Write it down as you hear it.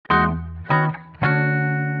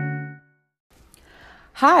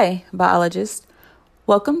Hi, biologists.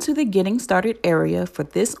 Welcome to the Getting Started area for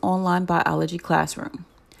this online biology classroom.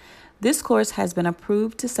 This course has been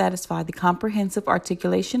approved to satisfy the Comprehensive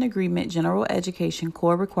Articulation Agreement General Education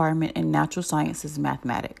Core Requirement in Natural Sciences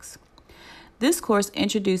Mathematics. This course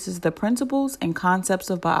introduces the principles and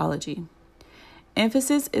concepts of biology.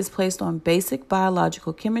 Emphasis is placed on basic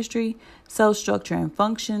biological chemistry, cell structure and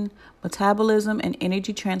function, metabolism and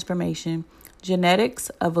energy transformation,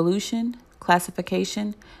 genetics, evolution,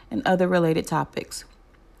 classification, and other related topics.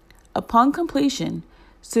 Upon completion,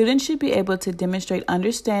 students should be able to demonstrate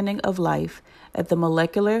understanding of life at the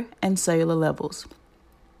molecular and cellular levels.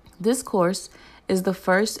 This course is the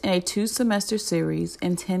first in a 2-semester series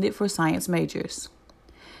intended for science majors.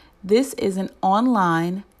 This is an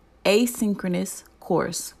online, asynchronous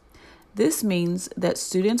course. This means that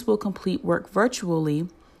students will complete work virtually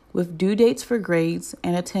with due dates for grades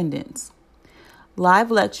and attendance. Live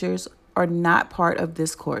lectures are not part of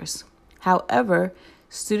this course. However,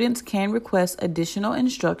 students can request additional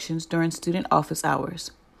instructions during student office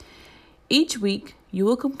hours. Each week, you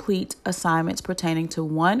will complete assignments pertaining to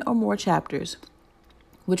one or more chapters,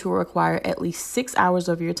 which will require at least 6 hours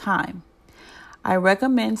of your time. I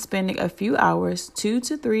recommend spending a few hours, 2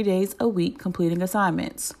 to 3 days a week, completing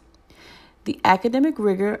assignments. The academic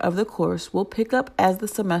rigor of the course will pick up as the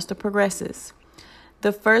semester progresses.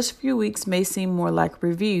 The first few weeks may seem more like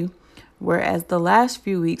review, whereas the last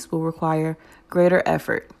few weeks will require greater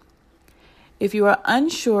effort. If you are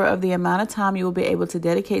unsure of the amount of time you will be able to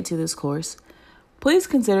dedicate to this course, please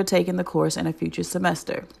consider taking the course in a future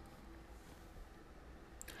semester.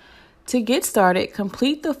 To get started,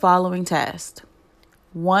 complete the following tasks.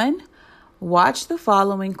 1. Watch the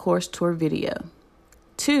following course tour video.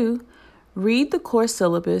 2. Read the course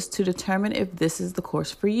syllabus to determine if this is the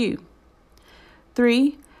course for you.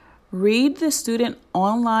 3. Read the student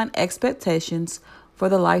online expectations for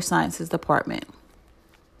the Life Sciences Department.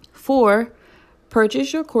 4.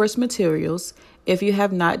 Purchase your course materials if you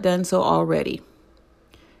have not done so already.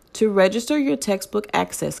 To register your textbook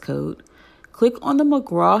access code, click on the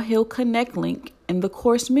McGraw-Hill Connect link in the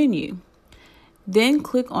course menu. Then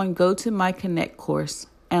click on Go to My Connect course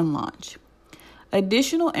and launch.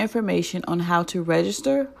 Additional information on how to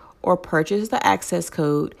register or purchase the access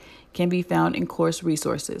code can be found in course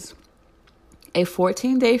resources. A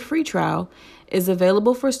 14-day free trial is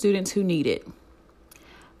available for students who need it.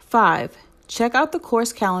 5. Check out the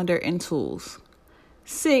course calendar and tools.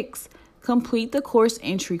 6. Complete the course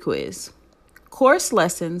entry quiz. Course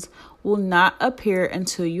lessons will not appear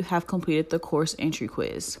until you have completed the course entry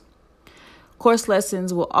quiz. Course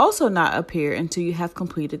lessons will also not appear until you have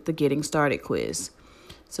completed the Getting Started quiz.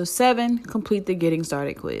 So 7. Complete the Getting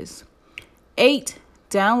Started quiz. 8.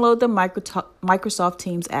 Download the Microsoft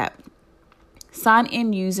Teams app. Sign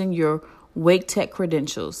in using your Wake Tech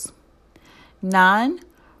credentials. 9.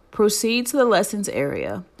 Proceed to the lessons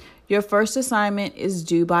area. Your first assignment is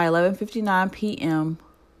due by 11:59 p.m.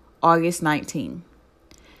 August 19.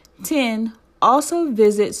 10. Also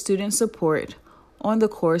visit student support on the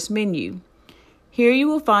course menu. Here you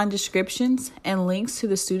will find descriptions and links to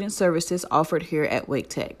the student services offered here at Wake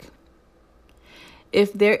Tech.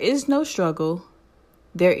 If there is no struggle,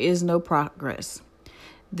 there is no progress.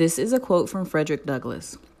 This is a quote from Frederick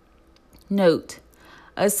Douglass. Note,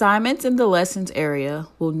 assignments in the lessons area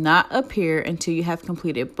will not appear until you have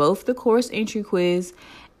completed both the course entry quiz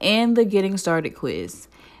and the Getting Started quiz.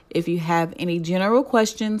 If you have any general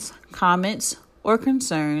questions, comments, or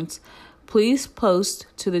concerns, please post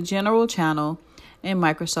to the general channel in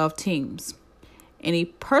Microsoft Teams. Any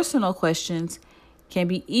personal questions can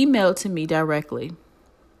be emailed to me directly.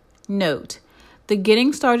 Note, the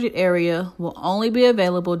Getting Started area will only be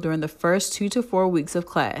available during the first 2 to 4 weeks of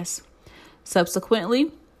class.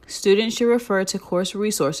 Subsequently, students should refer to course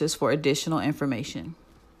resources for additional information.